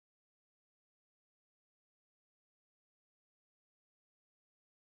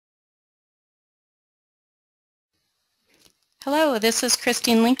Hello, this is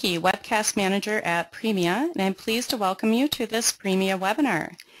Christine Linke, Webcast Manager at PRMIA, and I'm pleased to welcome you to this PRMIA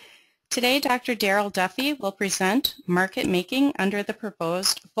webinar. Today, Dr. Darrell Duffie will present Market Making under the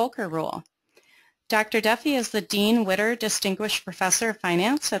proposed Volcker Rule. Dr. Duffie is the Dean Witter Distinguished Professor of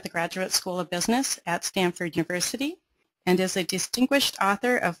Finance at the Graduate School of Business at Stanford University and is a distinguished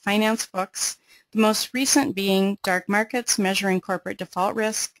author of finance books, the most recent being Dark Markets, Measuring Corporate Default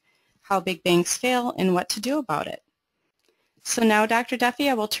Risk, How Big Banks Fail, and What to Do About It. So now, Dr.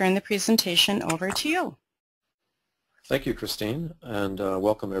 Duffie, I will turn the presentation over to you. Thank you, Christine, and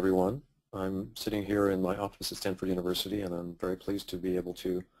welcome everyone. I'm sitting here in my office at Stanford University, and I'm very pleased to be able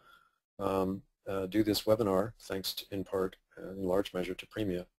to do this webinar, thanks in part, in large measure, to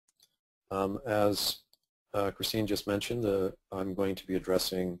PRMIA. As Christine just mentioned, I'm going to be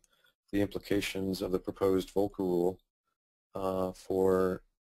addressing the implications of the proposed Volcker Rule for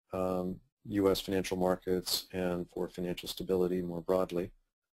U.S. financial markets and for financial stability more broadly.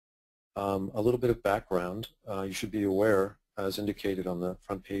 A little bit of background. You should be aware, as indicated on the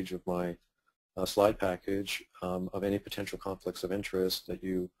front page of my slide package, of any potential conflicts of interest that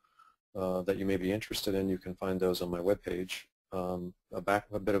you may be interested in. You can find those on my webpage.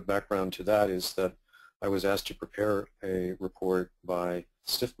 A bit of background to that is that I was asked to prepare a report by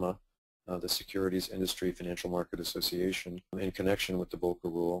SIFMA, the Securities Industry Financial Market Association, in connection with the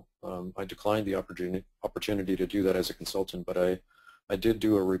Volcker Rule. I declined the opportunity to do that as a consultant, but I did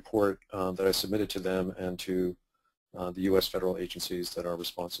do a report that I submitted to them and to the U.S. federal agencies that are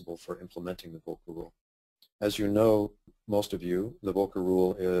responsible for implementing the Volcker Rule. As you know, most of you, the Volcker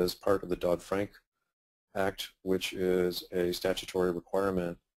Rule is part of the Dodd-Frank Act, which is a statutory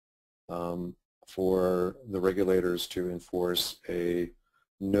requirement for the regulators to enforce a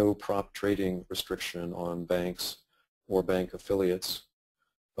no prop trading restriction on banks or bank affiliates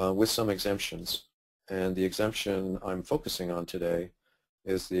with some exemptions. And the exemption I'm focusing on today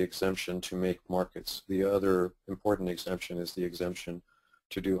is the exemption to make markets. The other important exemption is the exemption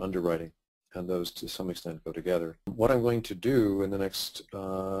to do underwriting, and those to some extent go together. What I'm going to do in the next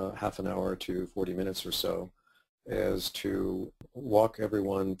half an hour to 40 minutes or so is to walk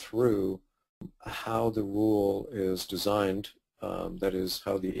everyone through how the rule is designed. That is,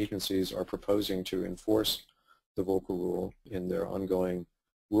 how the agencies are proposing to enforce the Volcker Rule in their ongoing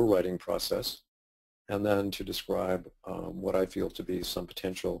rule writing process, and then to describe what I feel to be some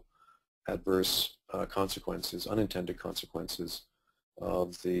potential adverse consequences, unintended consequences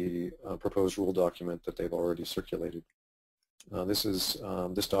of the proposed rule document that they've already circulated. This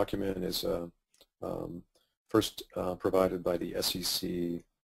document is first provided by the SEC,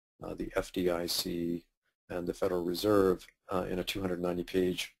 the FDIC, and the Federal Reserve in a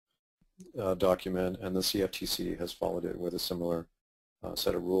 290-page document, and the CFTC has followed it with a similar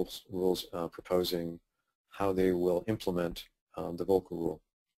set of rules proposing how they will implement the Volcker Rule.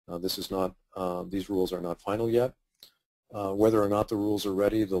 These rules are not final yet. Whether or not the rules are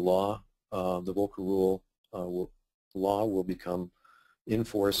ready, the Volcker Rule law will become in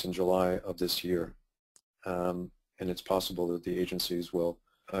force in July of this year, and it's possible that the agencies will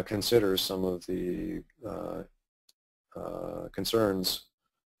consider some of the concerns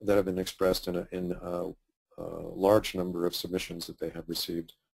that have been expressed in a large number of submissions that they have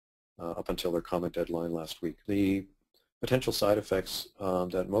received up until their comment deadline last week. The potential side effects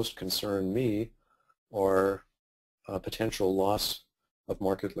that most concern me are potential loss of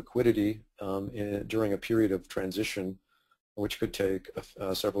market liquidity during a period of transition, which could take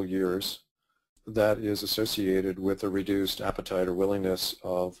several years, that is associated with a reduced appetite or willingness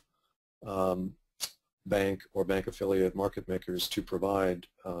of bank or bank affiliate market makers to provide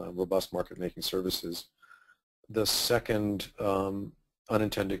robust market making services. The second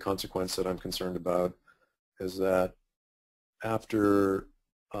unintended consequence that I'm concerned about is that after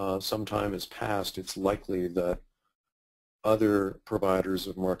some time has passed, it's likely that other providers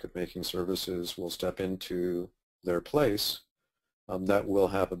of market making services will step into their place. That will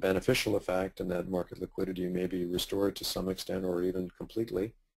have a beneficial effect, and that market liquidity may be restored to some extent or even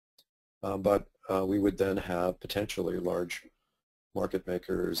completely. But we would then have potentially large market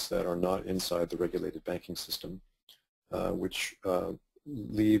makers that are not inside the regulated banking system, which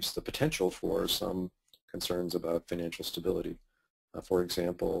leaves the potential for some concerns about financial stability. For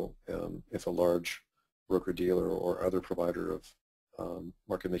example, if a large broker-dealer or other provider of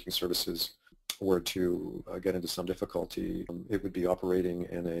market-making services were to get into some difficulty, it would be operating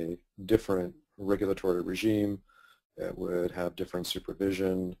in a different regulatory regime. It would have different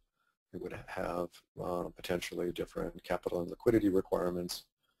supervision. It would have potentially different capital and liquidity requirements,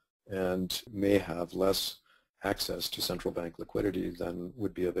 and may have less access to central bank liquidity than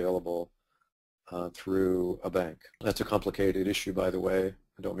would be available through a bank. That's a complicated issue, by the way.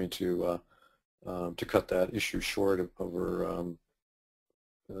 I don't mean to cut that issue short over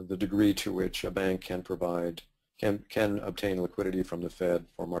the degree to which a bank can provide can obtain liquidity from the Fed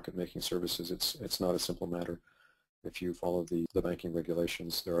for market-making services. It's not a simple matter. If you follow the banking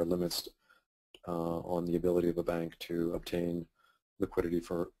regulations, there are limits on the ability of a bank to obtain liquidity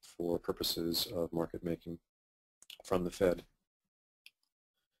for purposes of market-making from the Fed.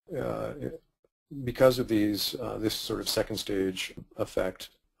 Because of this sort of second stage effect,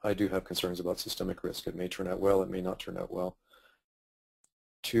 I do have concerns about systemic risk. It may turn out well, it may not turn out well.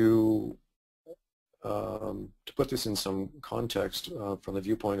 To put this in some context from the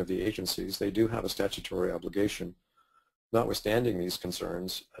viewpoint of the agencies, they do have a statutory obligation, notwithstanding these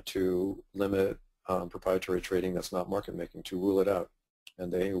concerns, to limit proprietary trading that's not market making, to rule it out.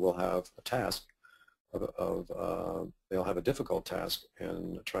 And they will have a task they'll have a difficult task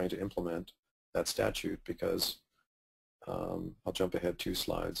in trying to implement that statute, because I'll jump ahead 2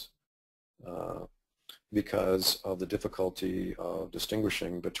 slides. Because of the difficulty of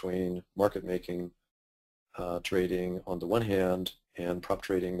distinguishing between market-making trading on the one hand and prop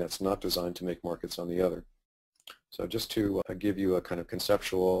trading that's not designed to make markets on the other. So just to give you a kind of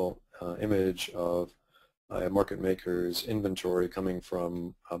conceptual image of a market maker's inventory coming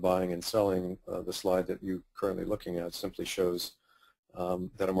from buying and selling, the slide that you're currently looking at simply shows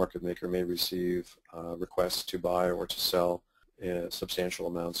that a market maker may receive requests to buy or to sell substantial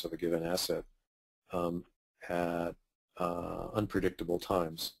amounts of a given asset at unpredictable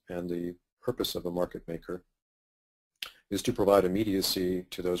times. And the purpose of a market maker is to provide immediacy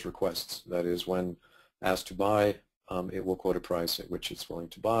to those requests. That is, when asked to buy, it will quote a price at which it's willing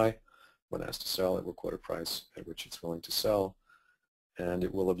to buy. When asked to sell, it will quote a price at which it's willing to sell, and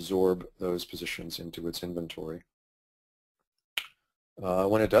it will absorb those positions into its inventory.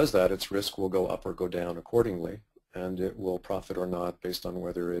 When it does that, its risk will go up or go down accordingly, and it will profit or not based on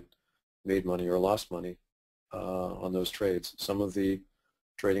whether it made money or lost money on those trades. Some of the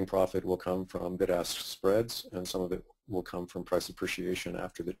trading profit will come from bid-ask spreads, and some of it will come from price appreciation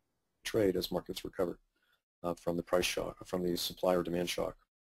after the trade as markets recover from the price shock, from the supply or demand shock.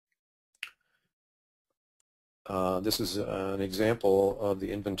 This is an example of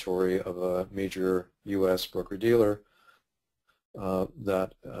the inventory of a major U.S. broker-dealer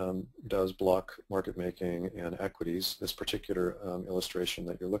that does block market making and equities. This particular illustration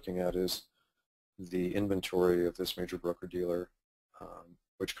that you're looking at is the inventory of this major broker-dealer,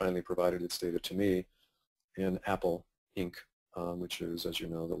 which kindly provided its data to me in Apple Inc., which is, as you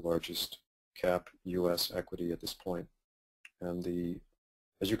know, the largest cap U.S. equity at this point. And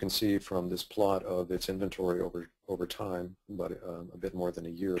as you can see from this plot of its inventory over time, but a bit more than a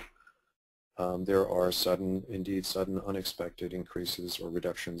year, there are indeed sudden unexpected increases or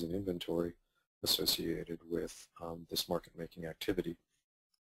reductions in inventory associated with this market-making activity.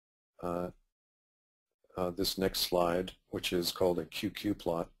 This next slide, which is called a QQ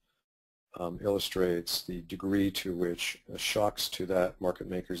plot, illustrates the degree to which shocks to that market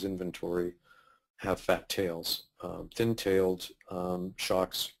maker's inventory have fat tails. Thin-tailed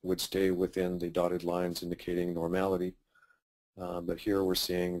shocks would stay within the dotted lines indicating normality. But here we're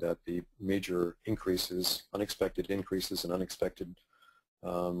seeing that the major increases, unexpected increases and unexpected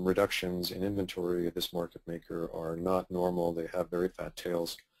reductions in inventory of this market maker are not normal. They have very fat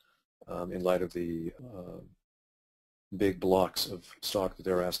tails in light of the big blocks of stock that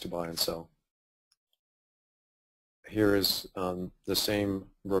they're asked to buy and sell. Here is the same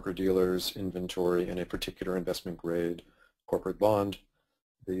broker-dealer's inventory in a particular investment grade corporate bond.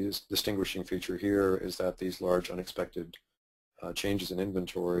 The distinguishing feature here is that these large unexpected changes in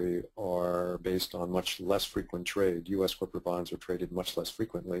inventory are based on much less frequent trade. U.S. corporate bonds are traded much less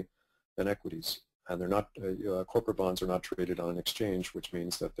frequently than equities, and they're not corporate bonds are not traded on an exchange, which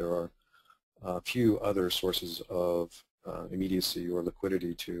means that there are few other sources of immediacy or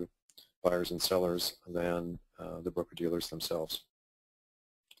liquidity to buyers and sellers than the broker-dealers themselves.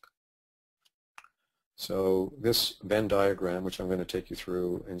 So this Venn diagram, which I'm going to take you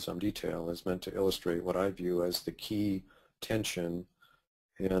through in some detail, is meant to illustrate what I view as the key tension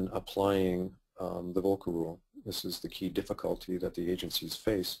in applying the Volcker Rule. This is the key difficulty that the agencies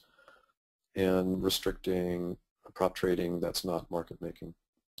face in restricting prop trading that's not market making.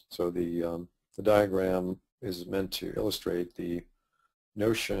 So the diagram is meant to illustrate the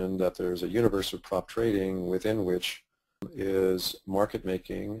notion that there's a universe of prop trading within which is market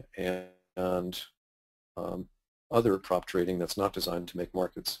making and other prop trading that's not designed to make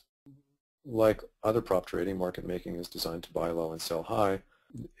markets. Like other prop trading, market making is designed to buy low and sell high.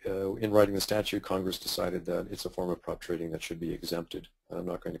 In writing the statute, Congress decided that it's a form of prop trading that should be exempted. I'm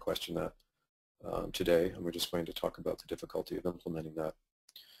not going to question that. today, and we're just going to talk about the difficulty of implementing that.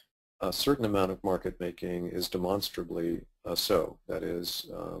 A certain amount of market making is demonstrably so. That is,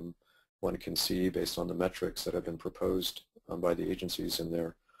 one can see based on the metrics that have been proposed by the agencies in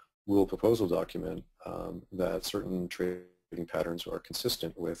their rule proposal document that certain trading patterns are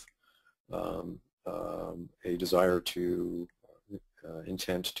consistent with a desire to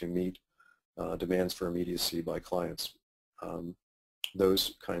intent to meet demands for immediacy by clients.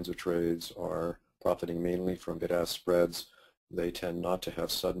 Those kinds of trades are profiting mainly from bid-ask spreads. They tend not to have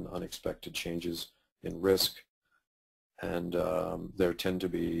sudden unexpected changes in risk, and they tend to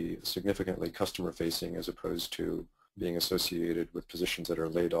be significantly customer-facing as opposed to being associated with positions that are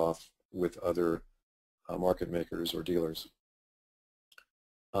laid off with other market makers or dealers.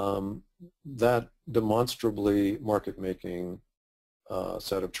 That demonstrably market-making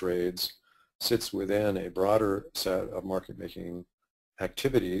set of trades sits within a broader set of market-making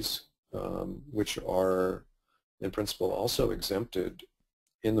activities which are in principle also exempted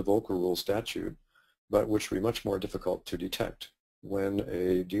in the Volcker Rule statute, but which would be much more difficult to detect. When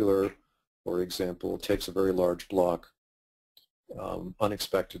a dealer, for example, takes a very large block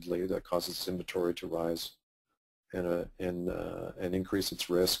unexpectedly that causes its inventory to rise and increase its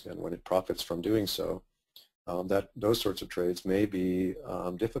risk, and when it profits from doing so, those sorts of trades may be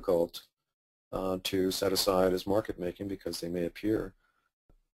difficult to set aside as market making because they may appear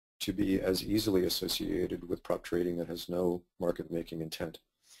to be as easily associated with prop trading that has no market making intent.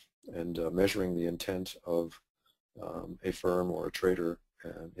 And measuring the intent of a firm or a trader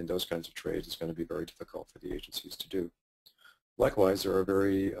in those kinds of trades is going to be very difficult for the agencies to do. Likewise, there are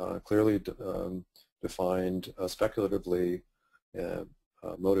very clearly defined speculatively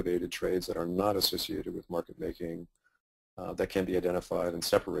motivated trades that are not associated with market making that can be identified and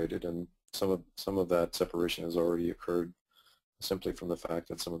separated, and some of that separation has already occurred simply from the fact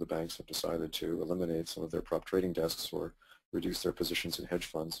that some of the banks have decided to eliminate some of their prop trading desks or reduce their positions in hedge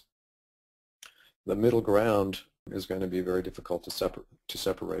funds. The middle ground is going to be very difficult to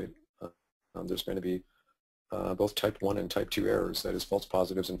separate. There's going to be both type 1 and type 2 errors, that is false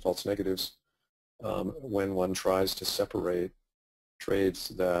positives and false negatives, when one tries to separate trades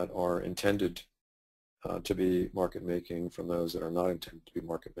that are intended to be market making from those that are not intended to be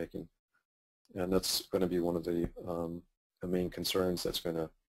market making. And that's going to be one of the main concerns that's going to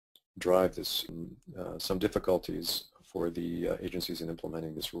drive this, some difficulties for the agencies in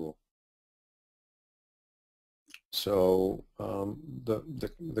implementing this rule. So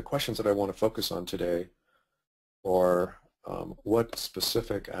the questions that I want to focus on today are what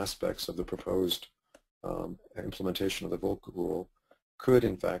specific aspects of the proposed implementation of the Volcker Rule could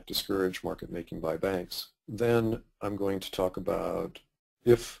in fact discourage market making by banks. Then I'm going to talk about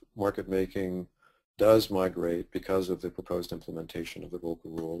if market making does migrate because of the proposed implementation of the Volcker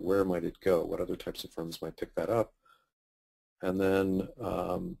Rule, where might it go? What other types of firms might pick that up? And then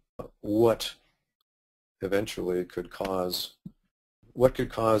what eventually could cause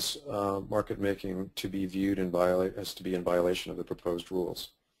market making to be viewed as to be in violation of the proposed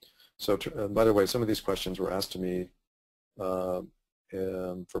rules. So by the way, some of these questions were asked to me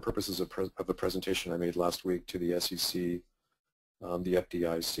for purposes of a presentation I made last week to the SEC, the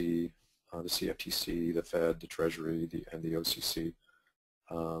FDIC, the CFTC, the Fed, the Treasury, and the OCC,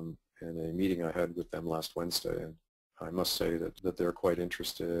 in a meeting I had with them last Wednesday. And I must say that they're quite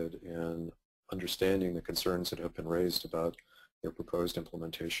interested in understanding the concerns that have been raised about their proposed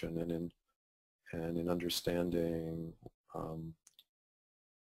implementation, and in understanding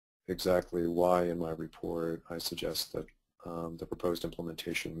exactly why in my report I suggest that the proposed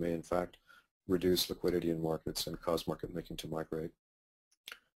implementation may in fact reduce liquidity in markets and cause market making to migrate.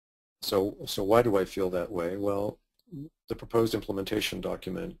 So why do I feel that way? Well, the proposed implementation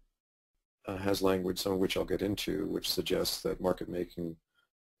document has language, some of which I'll get into, which suggests that market making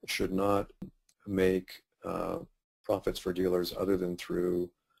should not make profits for dealers other than through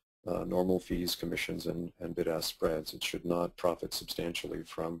normal fees, commissions, and bid-ask spreads. It should not profit substantially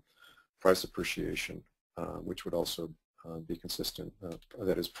from price appreciation, which would also be consistent.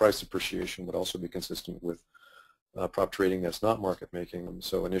 That is, price appreciation would also be consistent with prop trading that's not market making.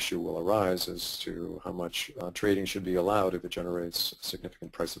 So an issue will arise as to how much trading should be allowed if it generates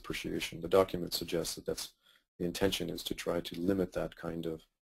significant price appreciation. The document suggests that the intention is to try to limit that kind of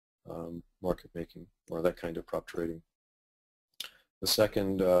market making or that kind of prop trading. The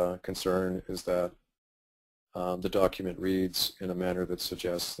second concern is that the document reads in a manner that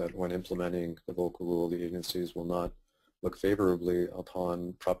suggests that when implementing the Volcker Rule, the agencies will not look favorably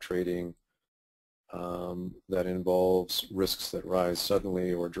upon prop trading that involves risks that rise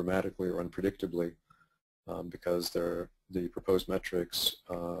suddenly or dramatically or unpredictably. because the proposed metrics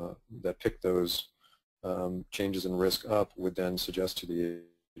that pick those changes in risk up would then suggest to the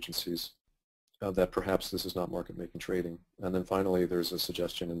agencies that perhaps this is not market-making trading. And then finally, there's a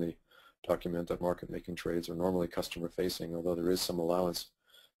suggestion in the document that market-making trades are normally customer-facing, although there is some allowance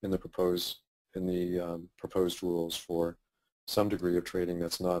in the proposed rules for some degree of trading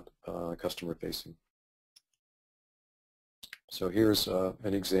that's not customer-facing. So here's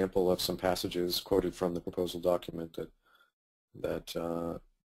an example of some passages quoted from the proposal document that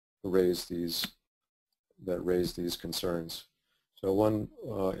raise these concerns. So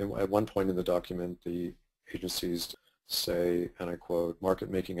at one point in the document, the agencies say, and I quote, "Market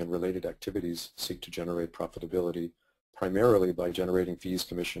making and related activities seek to generate profitability primarily by generating fees,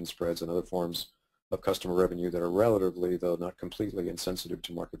 commissions, spreads, and other forms of customer revenue that are relatively, though not completely, insensitive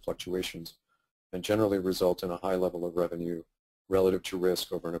to market fluctuations and generally result in a high level of revenue relative to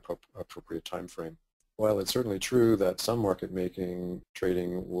risk over an appropriate time frame." While it's certainly true that some market-making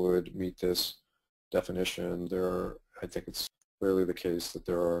trading would meet this definition, I think it's clearly the case that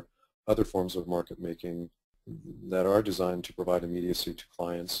there are other forms of market-making that are designed to provide immediacy to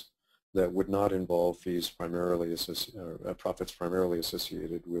clients that would not involve fees primarily profits primarily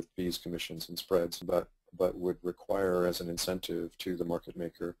associated with fees, commissions, and spreads, but would require as an incentive to the market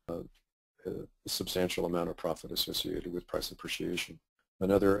maker a substantial amount of profit associated with price appreciation. At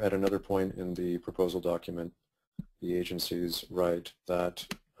another point in the proposal document, the agencies write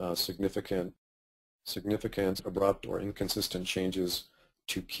that significant, abrupt, or inconsistent changes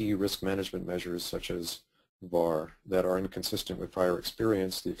to key risk management measures such as VAR that are inconsistent with prior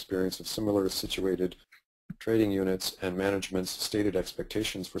experience, the experience of similar situated trading units, and management's stated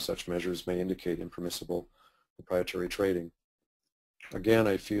expectations for such measures may indicate impermissible proprietary trading. Again,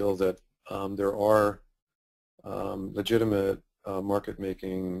 I feel that there are legitimate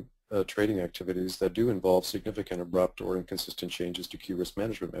market-making trading activities that do involve significant, abrupt, or inconsistent changes to key risk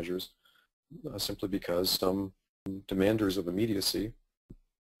management measures simply because some demanders of immediacy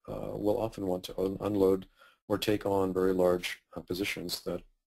will often want to unload or take on very large positions that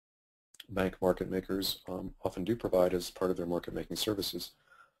bank market makers often do provide as part of their market making services.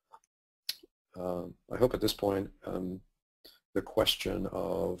 I hope at this point the question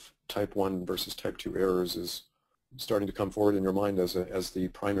of type 1 versus type 2 errors is starting to come forward in your mind as the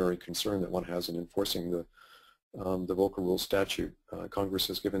primary concern that one has in enforcing the Volcker Rule statute. Congress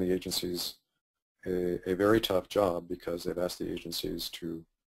has given the agencies a very tough job because they've asked the agencies to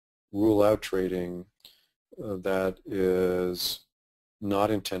rule out trading that is not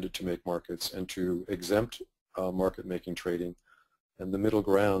intended to make markets and to exempt market-making trading, and the middle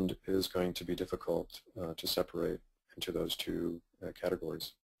ground is going to be difficult to separate into those two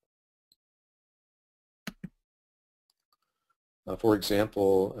categories. For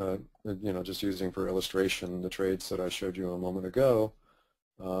example, just using for illustration the trades that I showed you a moment ago,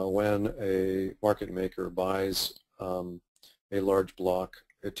 when a market maker buys a large block,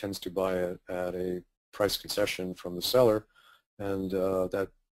 it tends to buy it at a price concession from the seller, and that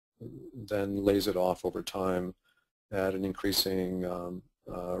then lays it off over time at an increasing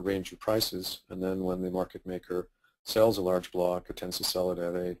range of prices. And then when the market maker sells a large block, it tends to sell it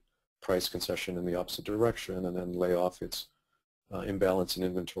at a price concession in the opposite direction and then lay off its imbalance in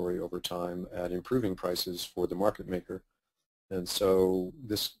inventory over time at improving prices for the market maker. And so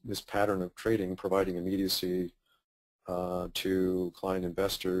this pattern of trading, providing immediacy to client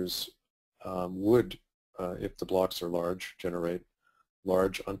investors, would, if the blocks are large, generate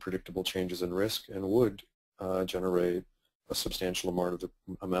large unpredictable changes in risk and would generate a substantial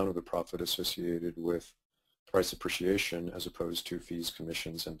amount of the profit associated with price appreciation as opposed to fees,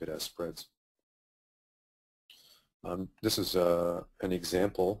 commissions, and bid-ask spreads. This is an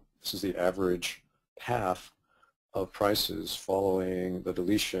example. This is the average path of prices following the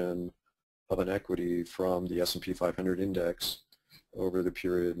deletion of an equity from the S&P 500 index over the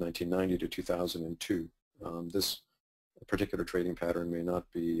period 1990 to 2002. This particular trading pattern may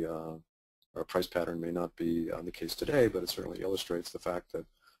not be, or price pattern may not be the case today, but it certainly illustrates the fact that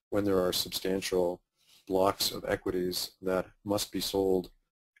when there are substantial blocks of equities that must be sold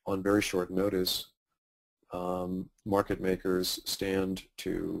on very short notice, market makers stand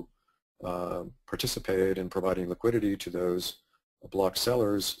to participate in providing liquidity to those block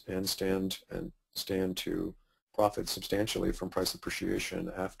sellers and stand to profit substantially from price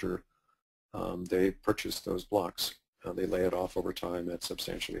appreciation after they purchase those blocks. They lay it off over time at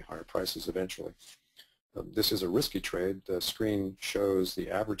substantially higher prices eventually. This is a risky trade. The screen shows the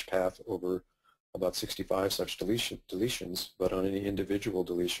average path over about 65 such deletions, but on any individual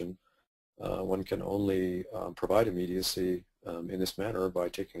deletion, one can only provide immediacy in this manner by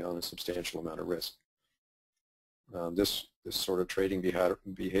taking on a substantial amount of risk. This sort of trading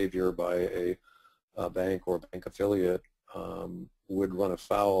behavior by a bank or bank affiliate would run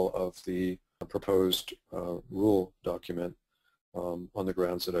afoul of the proposed rule document on the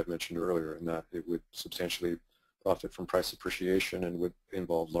grounds that I've mentioned earlier, and that it would substantially profit from price appreciation and would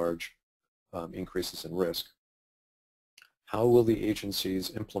involve large increases in risk. How will the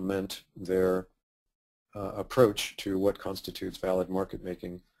agencies implement their approach to what constitutes valid market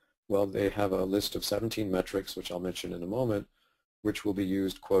making? Well, they have a list of 17 metrics, which I'll mention in a moment, which will be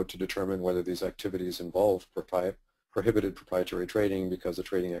used, quote, to determine whether these activities involve prohibited proprietary trading because the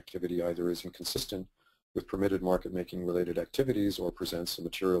trading activity either is inconsistent with permitted market making related activities or presents a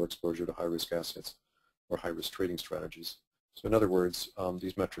material exposure to high-risk assets or high-risk trading strategies. So in other words,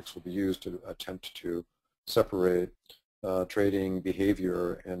 these metrics will be used to attempt to separate trading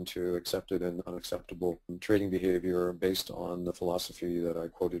behavior into accepted and unacceptable trading behavior based on the philosophy that I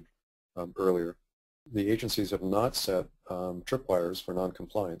quoted earlier. The agencies have not set tripwires for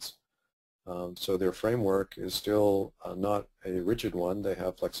noncompliance. So their framework is still not a rigid one. They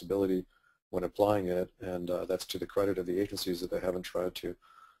have flexibility when applying it, and that's to the credit of the agencies that they haven't tried to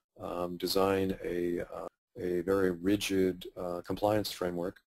design a very rigid compliance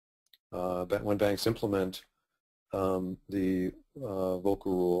framework. But when banks implement the Volcker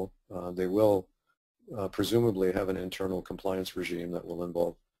Rule, they will presumably have an internal compliance regime that will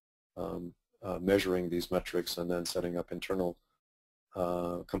involve measuring these metrics and then setting up internal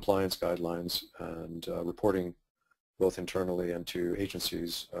compliance guidelines and reporting both internally and to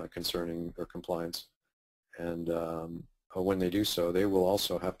agencies concerning their compliance. And when they do so, they will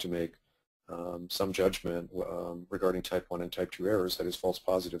also have to make some judgment regarding type 1 and type 2 errors, that is false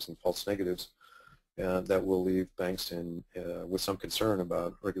positives and false negatives, that will leave banks with some concern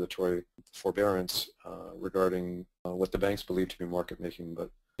about regulatory forbearance regarding what the banks believe to be market making, but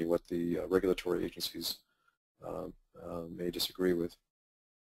what the regulatory agencies may disagree with.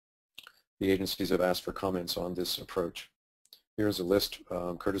 The agencies have asked for comments on this approach. Here's a list,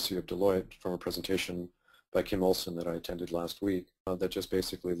 courtesy of Deloitte, from a presentation by Kim Olson that I attended last week that just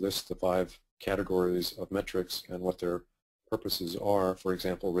basically lists the 5 categories of metrics and what their purposes are. For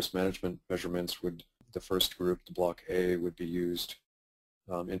example, risk management measurements would, the first group, the block A, would be used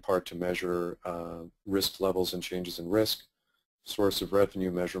in part to measure risk levels and changes in risk. Source of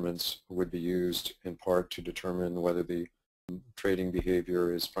revenue measurements would be used in part to determine whether the trading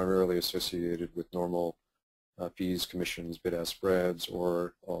behavior is primarily associated with normal fees, commissions, bid-ask spreads,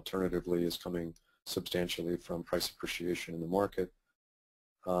 or alternatively is coming substantially from price appreciation in the market.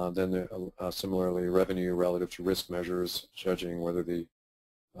 Then similarly, revenue relative to risk measures, judging whether the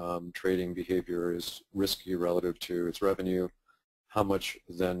trading behavior is risky relative to its revenue. How much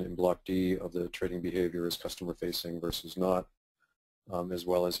then in block D of the trading behavior is customer facing versus not, as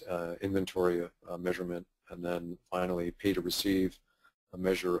well as inventory measurement, and then finally pay to receive, a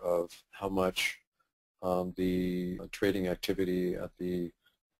measure of how much the trading activity at the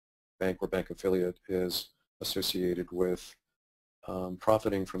bank or bank affiliate is associated with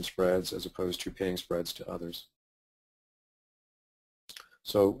profiting from spreads as opposed to paying spreads to others.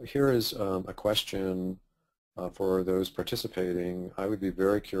 So here is a question for those participating. I would be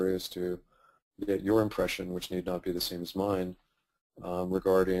very curious to get your impression, which need not be the same as mine,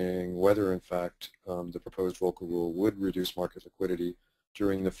 regarding whether in fact the proposed Volcker Rule would reduce market liquidity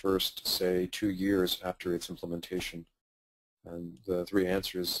during the first, say, 2 years after its implementation. And the 3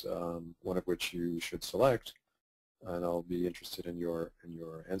 answers, one of which you should select, and I'll be interested in your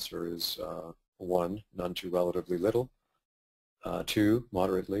answer, is 1, none to relatively little, 2,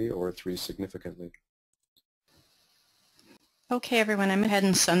 moderately, or 3, significantly. Okay, everyone, I'm going to go ahead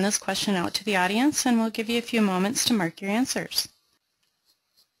and send this question out to the audience, and we'll give you a few moments to mark your answers.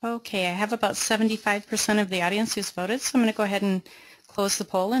 Okay, I have about 75% of the audience who's voted, so I'm going to go ahead and close the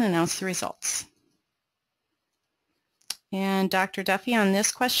poll and announce the results. And Dr. Duffie, on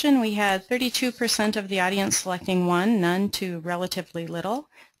this question, we had 32% of the audience selecting 1, none to relatively little,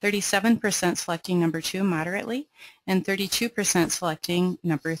 37% selecting number 2, moderately, and 32% selecting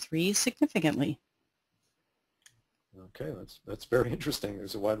number 3, significantly. Okay, that's very interesting.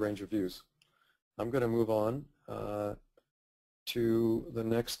 There's a wide range of views. I'm going to move on to the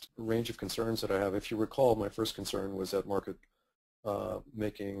next range of concerns that I have. If you recall, my first concern was that market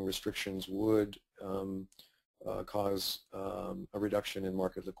making restrictions would cause a reduction in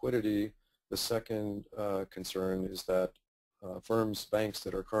market liquidity. The second concern is that firms, banks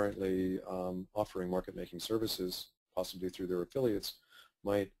that are currently offering market-making services, possibly through their affiliates,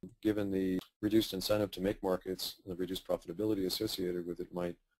 might, given the reduced incentive to make markets, the reduced profitability associated with it,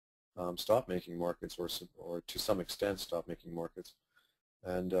 might stop making markets or to some extent stop making markets.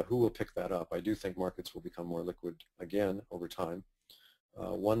 And who will pick that up? I do think markets will become more liquid again over time.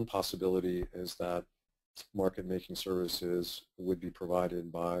 One possibility is that market-making services would be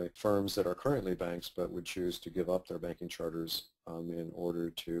provided by firms that are currently banks but would choose to give up their banking charters in order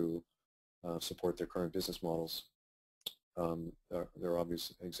to support their current business models. There are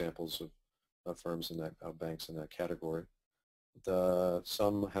obvious examples of firms in that, of banks in that category.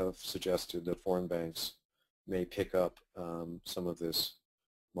 Some have suggested that foreign banks may pick up some of this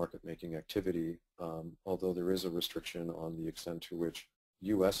market-making activity, although there is a restriction on the extent to which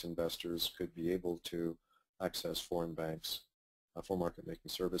U.S. investors could be able to access foreign banks for market-making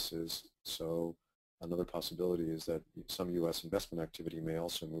services. So another possibility is that some U.S. investment activity may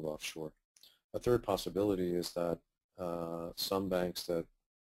also move offshore. A third possibility is that some banks that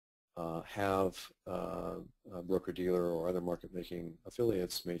have broker-dealer or other market-making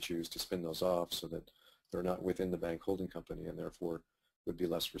affiliates may choose to spin those off so that they're not within the bank holding company and therefore would be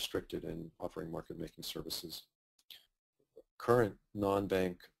less restricted in offering market-making services. Current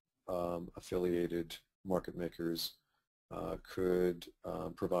non-bank affiliated market makers could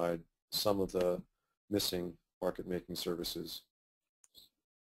provide some of the missing market-making services.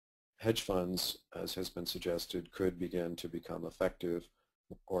 Hedge funds, as has been suggested, could begin to become effective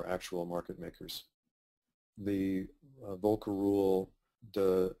or actual market makers. The Volcker Rule,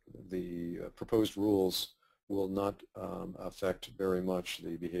 the proposed rules will not affect very much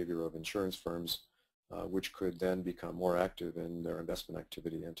the behavior of insurance firms, which could then become more active in their investment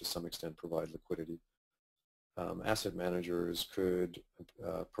activity and to some extent provide liquidity. Asset managers could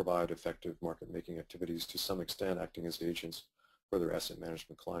provide effective market-making activities to some extent, acting as agents for their asset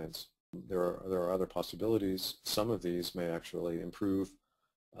management clients. There are other possibilities. Some of these may actually improve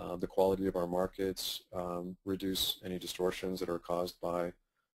the quality of our markets, reduce any distortions that are caused by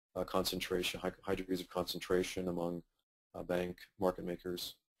concentration, high degrees of concentration among bank market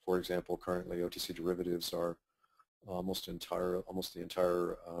makers. For example, currently OTC derivatives are almost the entire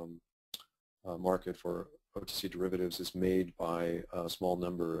market for OTC derivatives is made by a small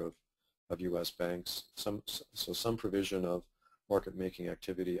number of U.S. banks. So some provision of market-making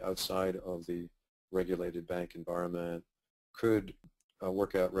activity outside of the regulated bank environment could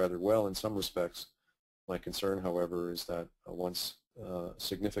work out rather well in some respects. My concern, however, is that once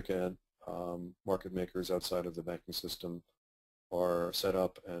significant market makers outside of the banking system are set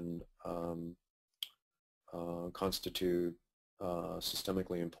up and constitute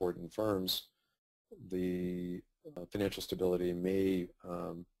systemically important firms, the financial stability may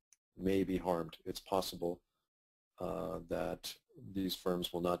be harmed. It's possible that these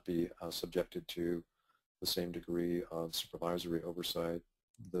firms will not be subjected to the same degree of supervisory oversight,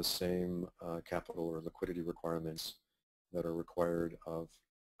 the same capital or liquidity requirements that are required of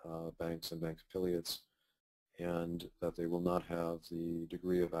banks and bank affiliates, and that they will not have the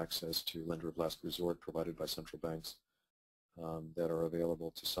degree of access to lender of last resort provided by central banks that are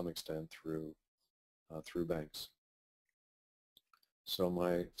available to some extent through banks. So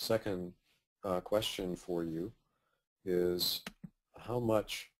my second question for you is, how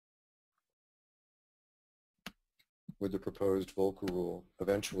much would the proposed Volcker Rule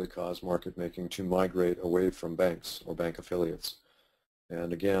eventually cause market making to migrate away from banks or bank affiliates?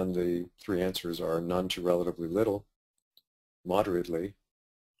 And again, the three answers are none to relatively little, moderately,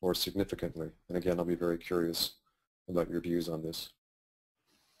 or significantly. And again, I'll be very curious about your views on this.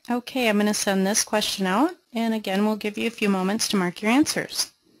 Okay, I'm going to send this question out, and again, we'll give you a few moments to mark your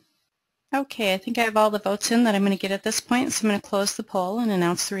answers. Okay, I think I have all the votes in that I'm going to get at this point, so I'm going to close the poll and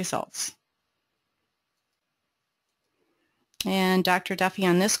announce the results. And Dr. Duffie,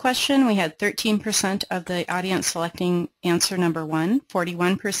 on this question, we had 13% of the audience selecting answer number 1,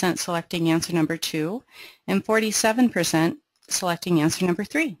 41% selecting answer number 2, and 47% selecting answer number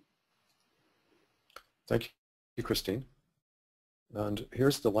 3. Thank you, Christine. And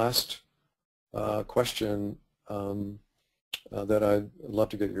here's the last question that I'd love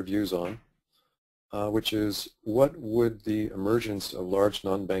to get your views on, which is, what would the emergence of large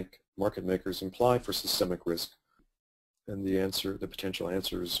non-bank market makers imply for systemic risk? And the potential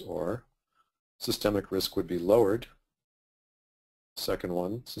answers are: systemic risk would be lowered. Second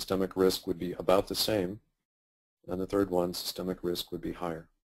one, systemic risk would be about the same. And the third one, systemic risk would be higher.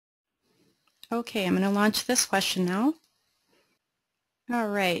 Okay, I'm going to launch this question now. All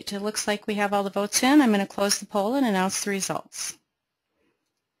right, it looks like we have all the votes in. I'm going to close the poll and announce the results.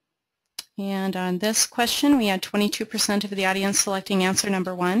 And on this question, we had 22% of the audience selecting answer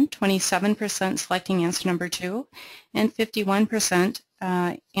number 1, 27% selecting answer number 2, and 51%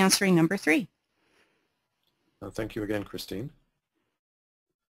 answering number 3. Thank you again, Christine.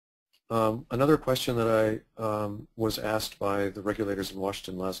 Another question that I was asked by the regulators in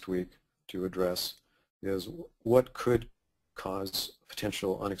Washington last week to address is what could cause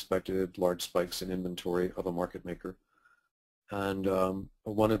potential unexpected large spikes in inventory of a market maker. And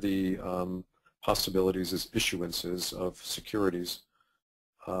one of the possibilities is issuances of securities.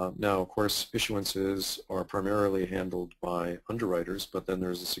 Now, of course, issuances are primarily handled by underwriters, but then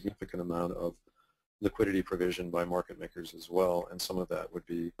there's a significant amount of liquidity provision by market makers as well, and some of that would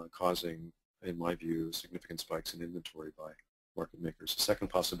be causing, in my view, significant spikes in inventory by market makers. The second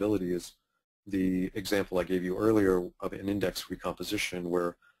possibility is the example I gave you earlier of an index recomposition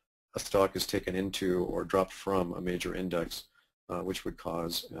where a stock is taken into or dropped from a major index, which would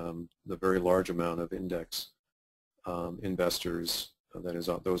cause the very large amount of index investors, that is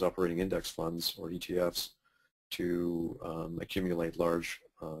those operating index funds or ETFs, to accumulate large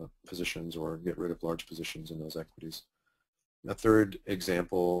positions or get rid of large positions in those equities. A third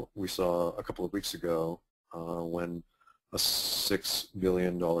example we saw a couple of weeks ago when a $6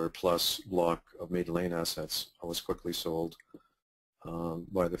 billion plus block of maiden lane assets was quickly sold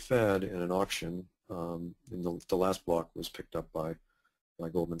by the Fed in an auction. The last block was picked up by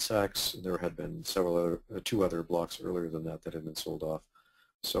Goldman Sachs. There had been two other blocks earlier than that that had been sold off.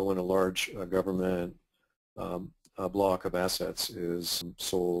 So when a large government block of assets is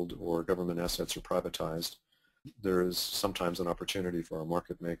sold or government assets are privatized, there is sometimes an opportunity for a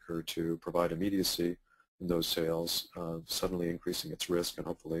market maker to provide immediacy in those sales, suddenly increasing its risk and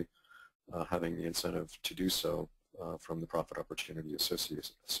hopefully having the incentive to do so from the profit opportunity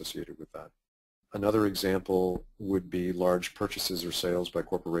associated with that. Another example would be large purchases or sales by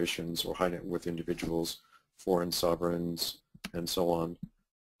corporations or high net worth individuals, foreign sovereigns, and so on,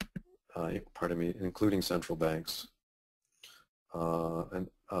 including central banks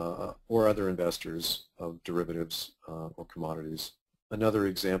or other investors of derivatives or commodities. Another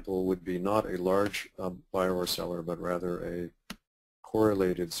example would be not a large buyer or seller, but rather a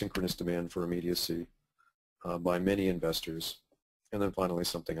correlated synchronous demand for immediacy by many investors. And then finally,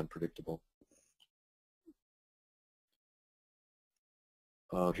 something unpredictable.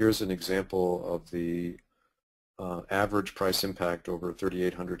 Here's an example of the average price impact over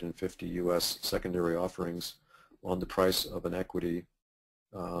 3,850 U.S. secondary offerings on the price of an equity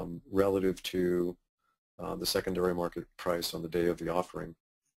relative to the secondary market price on the day of the offering.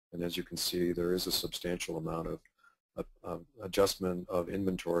 And as you can see, there is a substantial amount of adjustment of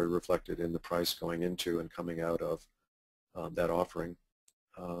inventory reflected in the price going into and coming out of that offering.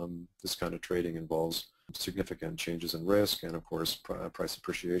 This kind of trading involves significant changes in risk and, of course, price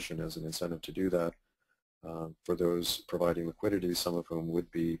appreciation as an incentive to do that for those providing liquidity, some of whom would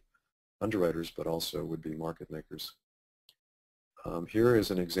be underwriters but also would be market makers. Here is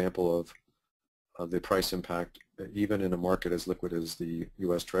an example of the price impact even in a market as liquid as the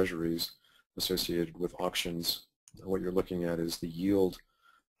U.S. Treasuries associated with auctions. What you're looking at is the yield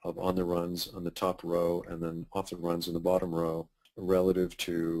of on the runs on the top row and then off the runs in the bottom row relative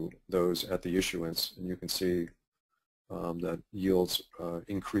to those at the issuance, and you can see that yields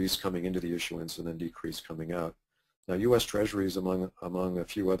increase coming into the issuance and then decrease coming out. Now, U.S. Treasuries, among a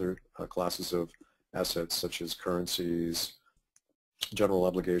few other classes of assets such as currencies, general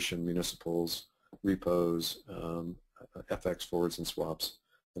obligation, municipals, repos, FX forwards and swaps,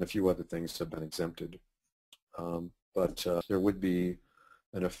 and a few other things have been exempted. But there would be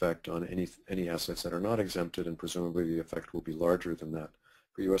an effect on any assets that are not exempted, and presumably the effect will be larger than that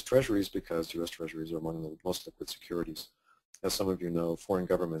for U.S. Treasuries because U.S. Treasuries are among the most liquid securities. As some of you know, foreign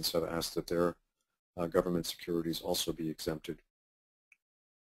governments have asked that their government securities also be exempted.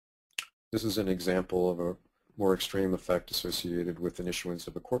 This is an example of a more extreme effect associated with an issuance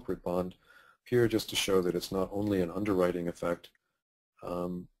of a corporate bond. Here, just to show that it's not only an underwriting effect,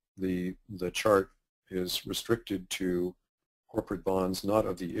 the chart is restricted to corporate bonds not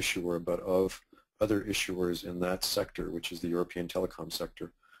of the issuer but of other issuers in that sector, which is the European telecom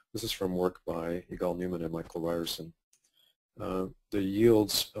sector. This is from work by Yigal Newman and Michael Ryerson. The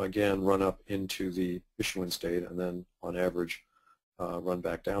yields again run up into the issuance date and then on average run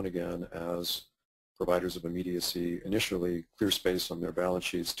back down again as providers of immediacy initially clear space on their balance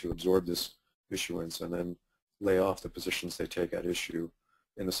sheets to absorb this issuance and then lay off the positions they take at issue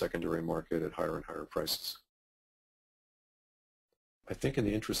in the secondary market at higher and higher prices. I think in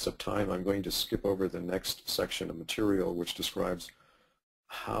the interest of time, I'm going to skip over the next section of material which describes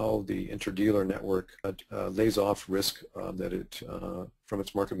how the interdealer network lays off risk that it from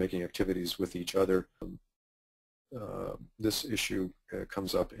its market-making activities with each other. This issue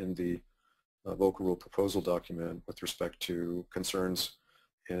comes up in the Volcker Rule proposal document with respect to concerns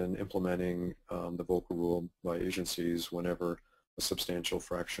in implementing the Volcker Rule by agencies whenever a substantial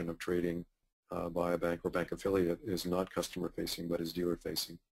fraction of trading by a bank or bank affiliate is not customer facing but is dealer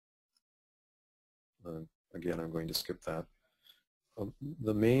facing. Again, I'm going to skip that.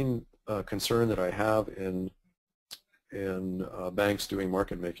 The main concern that I have in banks doing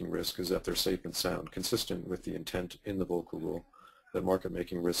market making risk is that they're safe and sound, consistent with the intent in the Volcker Rule that market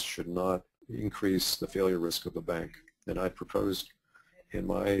making risk should not increase the failure risk of a bank. And I proposed in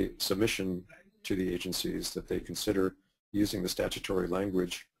my submission to the agencies that they consider using the statutory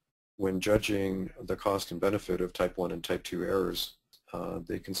language when judging the cost and benefit of type 1 and type 2 errors.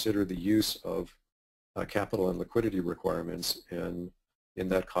 They consider the use of capital and liquidity requirements in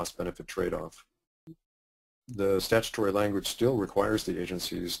that cost-benefit trade-off. The statutory language still requires the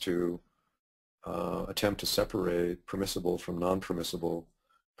agencies to attempt to separate permissible from non-permissible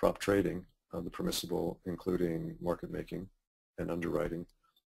prop trading, the permissible including market making and underwriting.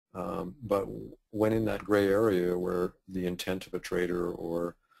 But when in that gray area where the intent of a trader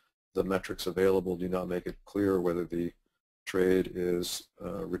or the metrics available do not make it clear whether the trade is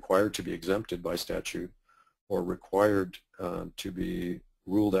required to be exempted by statute or required to be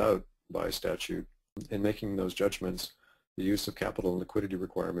ruled out by statute, in making those judgments, the use of capital and liquidity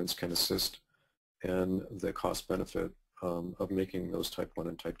requirements can assist in the cost benefit of making those type 1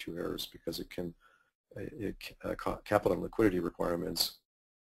 and type 2 errors, because capital and liquidity requirements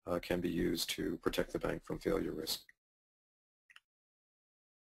can be used to protect the bank from failure risk.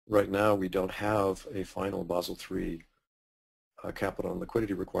 Right now we don't have a final Basel III capital and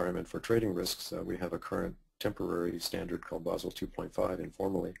liquidity requirement for trading risks. We have a current temporary standard called Basel 2.5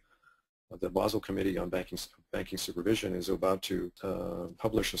 informally. The Basel Committee on Banking Supervision is about to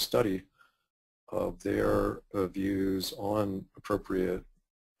publish a study of their views on appropriate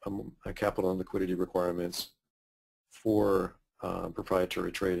capital and liquidity requirements for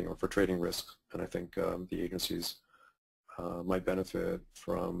proprietary trading or for trading risks. And I think the agencies might benefit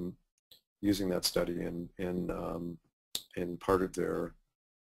from using that study in part of their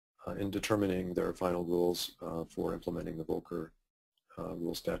in determining their final rules for implementing the Volcker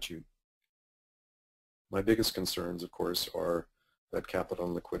Rule statute. My biggest concerns, of course, are that capital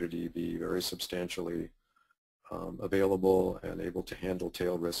and liquidity be very substantially available and able to handle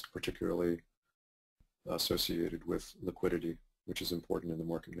tail risk, particularly associated with liquidity, which is important in the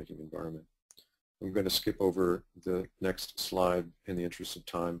market-making environment. I'm going to skip over the next slide in the interest of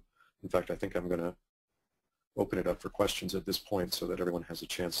time. In fact, I think I'm going to open it up for questions at this point so that everyone has a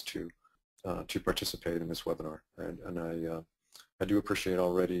chance to participate in this webinar. And I do appreciate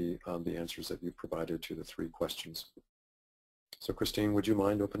already the answers that you've provided to the 3 questions. So Christine, would you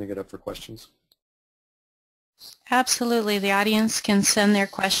mind opening it up for questions? Absolutely. The audience can send their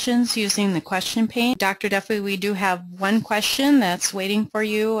questions using the question pane. Dr. Duffie, we do have one question that's waiting for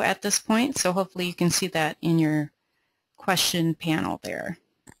you at this point, so hopefully you can see that in your question panel there.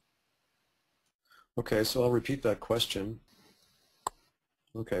 Okay, so I'll repeat that question.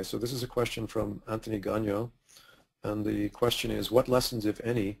 Okay, so this is a question from Anthony Gagno, and the question is, what lessons, if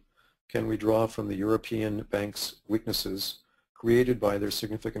any, can we draw from the European banks' weaknesses created by their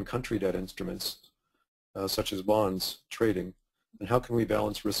significant country debt instruments, such as bonds, trading, and how can we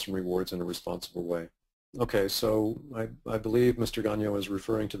balance risks and rewards in a responsible way? Okay, so I believe Mr. Gagno is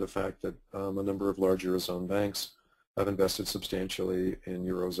referring to the fact that a number of large Eurozone banks have invested substantially in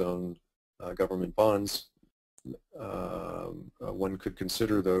Eurozone government bonds. One could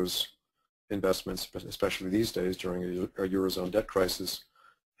consider those investments, especially these days during a Eurozone debt crisis,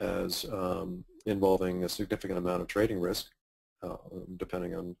 as involving a significant amount of trading risk,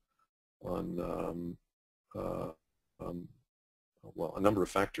 depending on well, a number of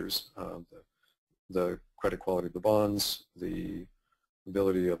factors, the credit quality of the bonds, the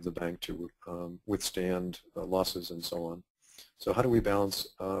ability of the bank to withstand losses and so on. So how do we balance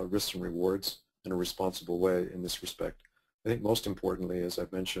risks and rewards in a responsible way in this respect? I think most importantly, as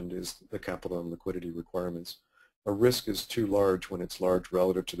I've mentioned, is the capital and liquidity requirements. A risk is too large when it's large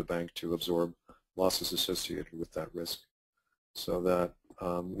relative to the bank to absorb losses associated with that risk. So that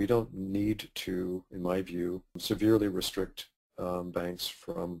we don't need to, in my view, severely restrict banks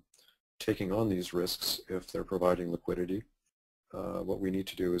from taking on these risks if they're providing liquidity. What we need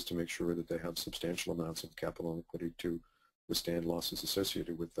to do is to make sure that they have substantial amounts of capital and liquidity to withstand losses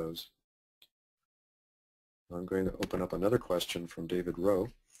associated with those. I'm going to open up another question from David Rowe.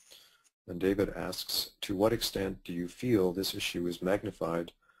 And David asks, to what extent do you feel this issue is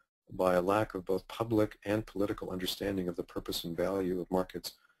magnified by a lack of both public and political understanding of the purpose and value of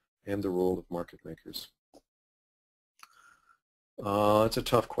markets and the role of market makers? It's a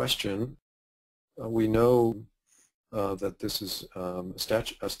tough question. We know that this is a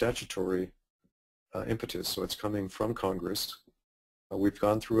statutory impetus, so it's coming from Congress. We've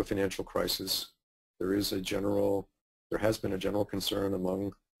gone through a financial crisis. There has been a general concern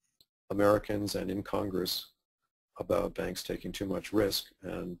among Americans and in Congress about banks taking too much risk,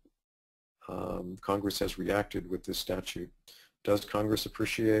 and Congress has reacted with this statute. Does Congress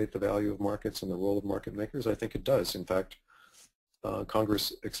appreciate the value of markets and the role of market makers? I think it does. In fact,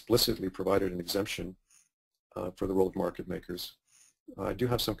 Congress explicitly provided an exemption for the role of market makers. I do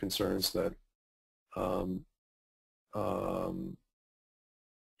have some concerns that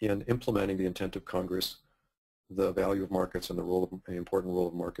in implementing the intent of Congress, the value of markets and the important role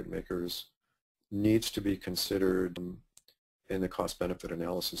of market makers needs to be considered in the cost-benefit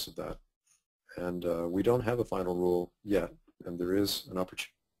analysis of that. And we don't have a final rule yet, and there is an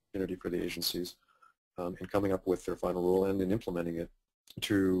opportunity for the agencies in coming up with their final rule and in implementing it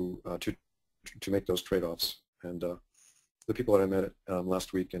to make those trade-offs. And the people that I met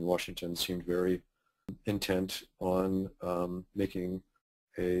last week in Washington seemed very intent on making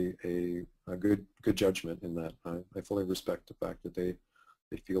a good judgment in that. I fully respect the fact that they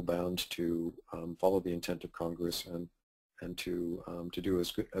feel bound to follow the intent of Congress and to do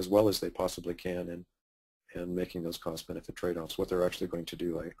as well as they possibly can in making those cost-benefit trade-offs. What they're actually going to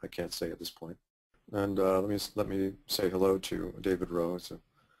do, I can't say at this point. And let me say hello to David Rowe. It's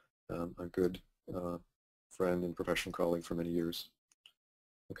a good friend and professional colleague for many years.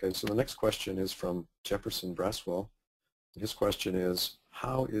 Okay, so the next question is from Jefferson Braswell. His question is,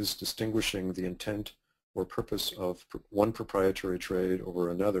 how is distinguishing the intent or purpose of one proprietary trade over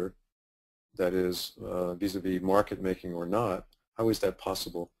another, that is vis-a-vis market making or not, how is that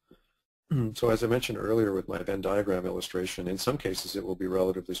possible? So as I mentioned earlier with my Venn diagram illustration, in some cases it will be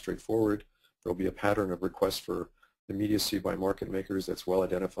relatively straightforward. There will be a pattern of requests for immediacy by market makers that's well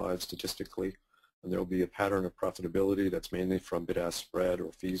identified statistically, and there will be a pattern of profitability that's mainly from bid-ask spread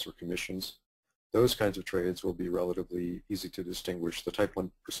or fees or commissions. Those kinds of trades will be relatively easy to distinguish. The type 1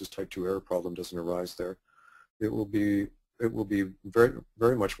 versus type 2 error problem doesn't arise there. It will be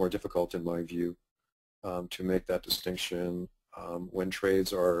very much more difficult, in my view, to make that distinction when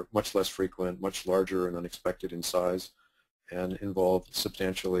trades are much less frequent, much larger and unexpected in size, and involve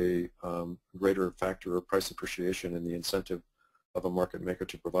substantially greater factor of price appreciation in the incentive of a market maker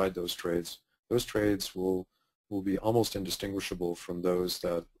to provide those trades. Those trades will be almost indistinguishable from those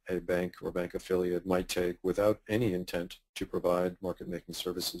that a bank or bank affiliate might take without any intent to provide market-making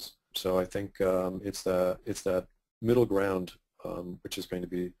services. So I think it's that middle ground which is going to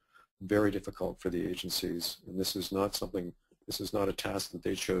be very difficult for the agencies. And this is not a task that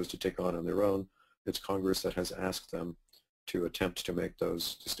they chose to take on their own. It's Congress that has asked them to attempt to make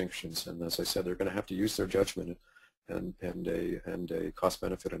those distinctions. And as I said, they're going to have to use their judgment and a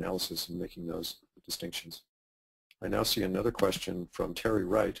cost-benefit analysis in making those distinctions. I now see another question from Terry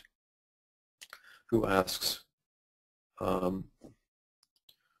Wright, who asks,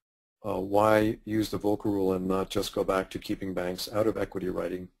 why use the Volcker Rule and not just go back to keeping banks out of equity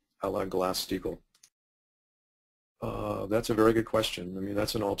writing a la Glass-Steagall? That's a very good question. I mean,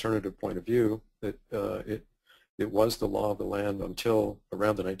 that's an alternative point of view. It was the law of the land until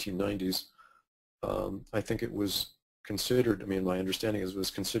around the 1990s. I think it was considered, I mean, my understanding is it was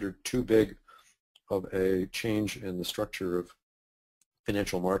considered too big of a change in the structure of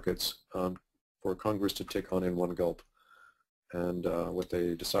financial markets for Congress to take on in one gulp. And what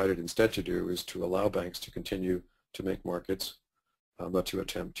they decided instead to do is to allow banks to continue to make markets, but to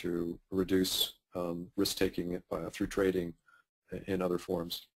attempt to reduce risk-taking through trading in other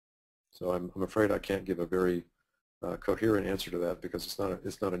forms. So I'm afraid I can't give a very coherent answer to that because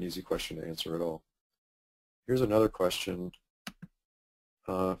it's not an easy question to answer at all. Here's another question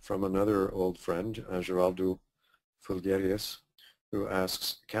from another old friend, Geraldo Fulguerius, who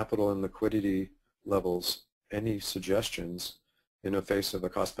asks, capital and liquidity levels, any suggestions in the face of a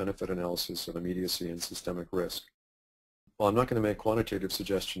cost-benefit analysis of immediacy and systemic risk? Well, I'm not going to make quantitative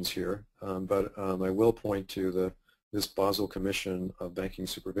suggestions here, but I will point to this Basel Commission of Banking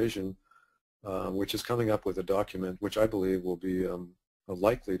Supervision, which is coming up with a document which I believe will be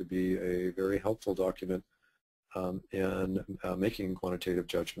likely to be a very helpful document in making quantitative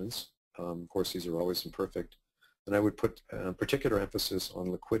judgments. Of course, these are always imperfect. And I would put particular emphasis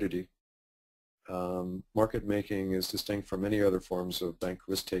on liquidity. Market making is distinct from many other forms of bank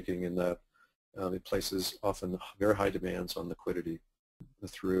risk-taking in that it places often very high demands on liquidity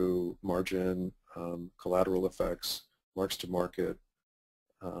through margin, collateral effects, marks to market,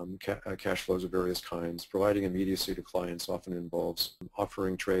 cash flows of various kinds. Providing immediacy to clients often involves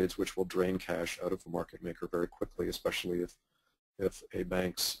offering trades which will drain cash out of a market maker very quickly, especially if a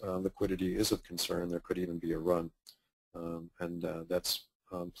bank's liquidity is of concern. There could even be a run. And that's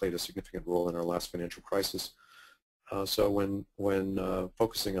played a significant role in our last financial crisis. So when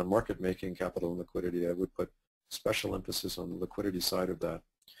focusing on market-making capital and liquidity, I would put special emphasis on the liquidity side of that.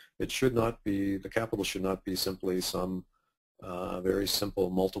 It should not be, the capital should not be simply some very simple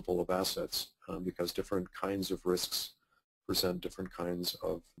multiple of assets, because different kinds of risks present different kinds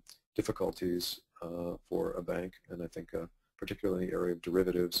of difficulties for a bank, and I think particularly in the area of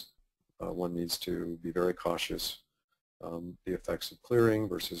derivatives, one needs to be very cautious. The effects of clearing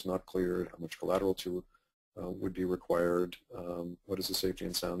versus not cleared, how much collateral would be required, what is the safety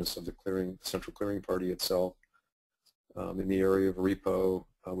and soundness of the central clearing party itself. In the area of repo,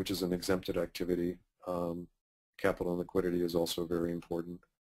 which is an exempted activity, capital and liquidity is also very important,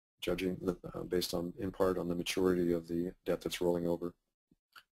 judging based on, in part, on the maturity of the debt that's rolling over.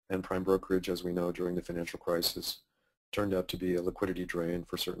 And prime brokerage, as we know, during the financial crisis, turned out to be a liquidity drain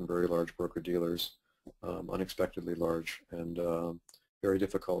for certain very large broker-dealers, unexpectedly large, and very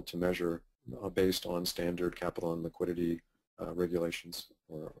difficult to measure based on standard capital and liquidity regulations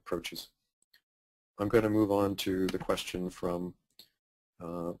or approaches. I'm going to move on to the question from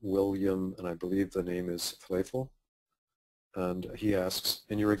William, and I believe the name is Thleifel. And he asks,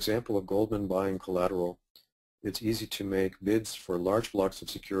 in your example of Goldman buying collateral, it's easy to make bids for large blocks of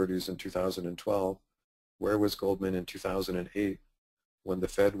securities in 2012. Where was Goldman in 2008 when the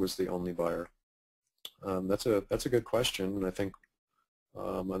Fed was the only buyer? That's a good question, and I think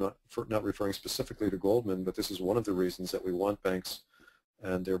I'm not referring specifically to Goldman, but this is one of the reasons that we want banks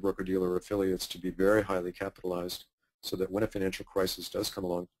and their broker-dealer affiliates to be very highly capitalized, so that when a financial crisis does come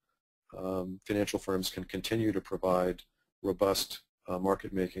along, financial firms can continue to provide robust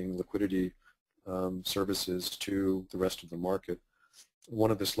market-making liquidity services to the rest of the market.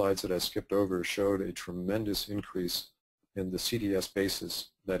 One of the slides that I skipped over showed a tremendous increase in the CDS basis,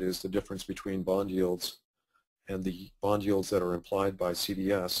 that is the difference between bond yields and the bond yields that are implied by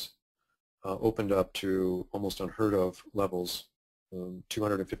CDS, opened up to almost unheard of levels,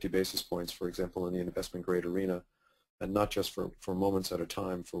 250 basis points, for example, in the investment grade arena, and not just for moments at a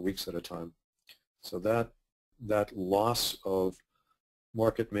time, for weeks at a time. So that loss of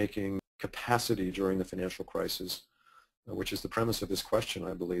market-making capacity during the financial crisis, which is the premise of this question,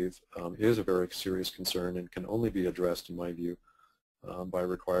 I believe, is a very serious concern and can only be addressed, in my view, by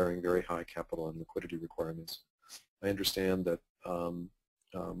requiring very high capital and liquidity requirements. I understand that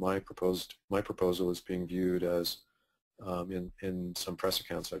my proposal is being viewed as, in some press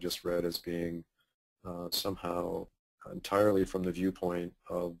accounts I just read, as being somehow entirely from the viewpoint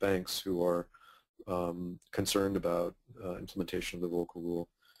of banks who are concerned about implementation of the Volcker Rule.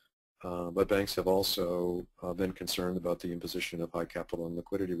 But banks have also been concerned about the imposition of high capital and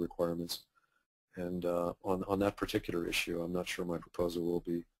liquidity requirements. And on that particular issue, I'm not sure my proposal will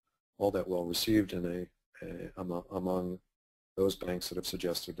be all that well received among those banks that have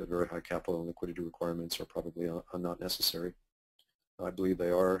suggested that very high capital and liquidity requirements are probably not necessary. I believe they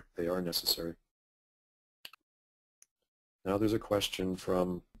are necessary. Now there's a question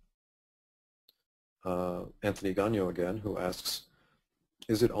from Anthony Gagno again, who asks,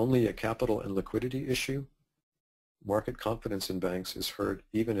 is it only a capital and liquidity issue? Market confidence in banks is hurt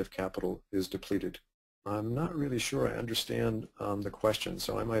even if capital is depleted. I'm not really sure I understand the question,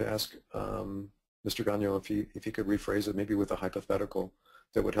 so I might ask Mr. Gagno if he could rephrase it maybe with a hypothetical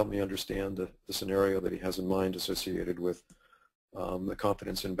that would help me understand the scenario that he has in mind associated with the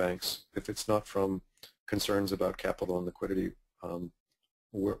confidence in banks. If it's not from concerns about capital and liquidity,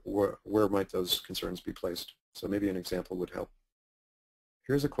 where might those concerns be placed? So maybe an example would help.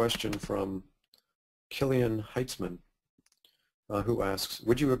 Here's a question from Killian Heitzman, who asks,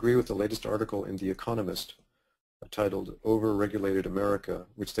 would you agree with the latest article in The Economist titled Over-Regulated America,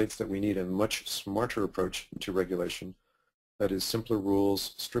 which states that we need a much smarter approach to regulation, that is simpler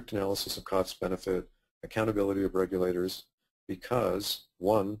rules, strict analysis of cost-benefit, accountability of regulators, because,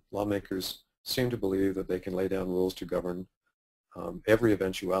 one, lawmakers seem to believe that they can lay down rules to govern every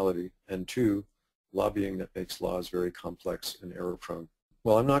eventuality, and two, lobbying that makes laws very complex and error-prone.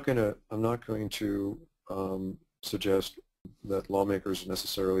 Well, I'm not going to suggest that lawmakers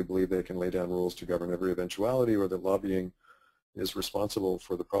necessarily believe they can lay down rules to govern every eventuality, or that lobbying is responsible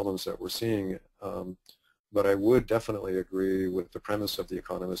for the problems that we're seeing. But I would definitely agree with the premise of the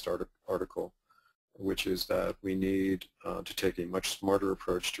Economist article, which is that we need to take a much smarter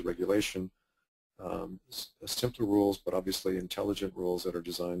approach to regulation, simpler rules, but obviously intelligent rules that are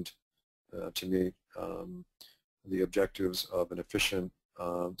designed to meet the objectives of an efficient,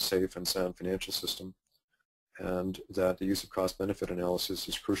 safe, and sound financial system, and that the use of cost-benefit analysis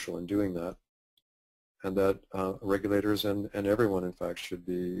is crucial in doing that, and that regulators and everyone, in fact, should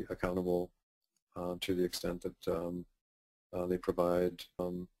be accountable to the extent that they provide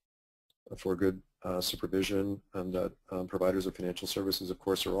for good supervision, and that providers of financial services, of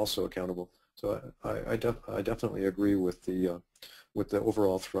course, are also accountable. So I definitely agree with the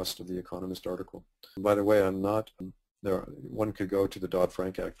overall thrust of the Economist article. And by the way, I'm not. One could go to the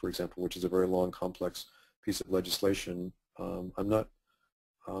Dodd-Frank Act, for example, which is a very long, complex piece of legislation. I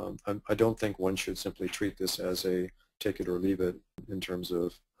don't think one should simply treat this as a take it or leave it in terms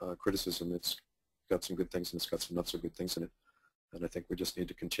of criticism. It's got some good things and it's got some not so good things in it. And I think we just need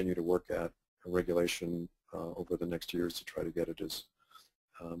to continue to work at regulation over the next years to try to get it as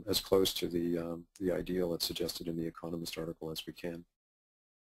close to the ideal that's suggested in the Economist article as we can.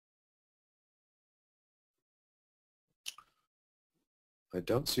 I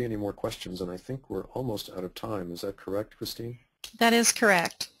don't see any more questions, and I think we're almost out of time. Is that correct, Christine? That is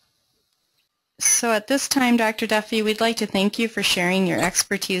correct. So at this time, Dr. Duffie, we'd like to thank you for sharing your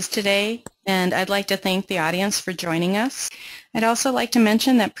expertise today, and I'd like to thank the audience for joining us. I'd also like to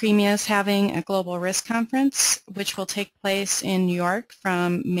mention that PRMIA is having a Global Risk Conference, which will take place in New York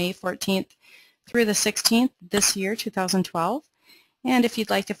from May 14th through the 16th this year, 2012. And if you'd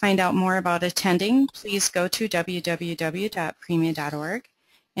like to find out more about attending, please go to www.premia.org.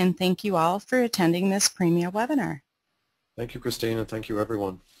 And thank you all for attending this PRMIA webinar. Thank you, Christine, and thank you,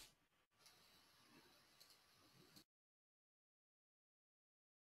 everyone.